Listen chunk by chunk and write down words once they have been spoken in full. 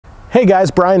Hey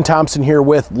guys, Brian Thompson here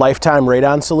with Lifetime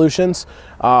Radon Solutions.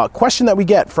 Question that we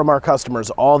get from our customers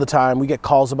all the time, we get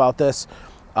calls about this.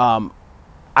 I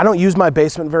don't use my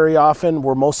basement very often.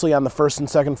 We're mostly on the first and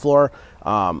second floor.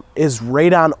 Is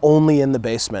radon only in the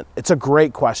basement? It's a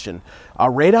great question.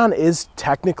 Radon is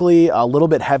technically a little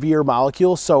bit heavier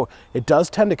molecule, so it does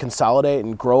tend to consolidate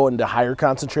and grow into higher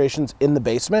concentrations in the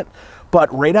basement, but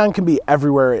radon can be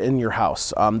everywhere in your house.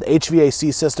 The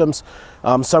HVAC systems,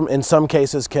 in some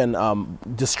cases, can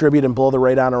distribute and blow the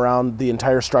radon around the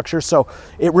entire structure, so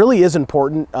it really is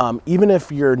important, even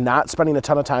if you're not spending a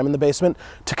ton of time in the basement,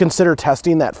 to consider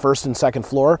testing that first and second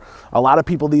floor. A lot of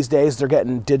people these days, they're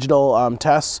getting digital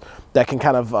tests that can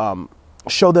kind of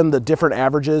show them the different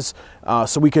averages.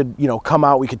 So we could, come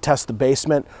out, we could test the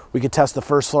basement, we could test the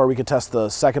first floor, we could test the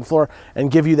second floor,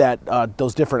 and give you that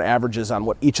those different averages on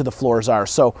what each of the floors are.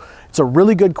 So it's a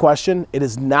really good question. It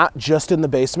is not just in the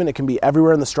basement, it can be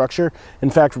everywhere in the structure. In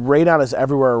fact, radon is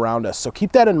everywhere around us. So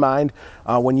keep that in mind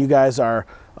when you guys are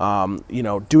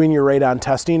doing your radon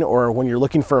testing, or when you're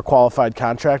looking for a qualified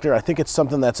contractor. I think it's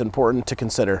something that's important to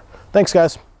consider. Thanks,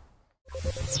 guys.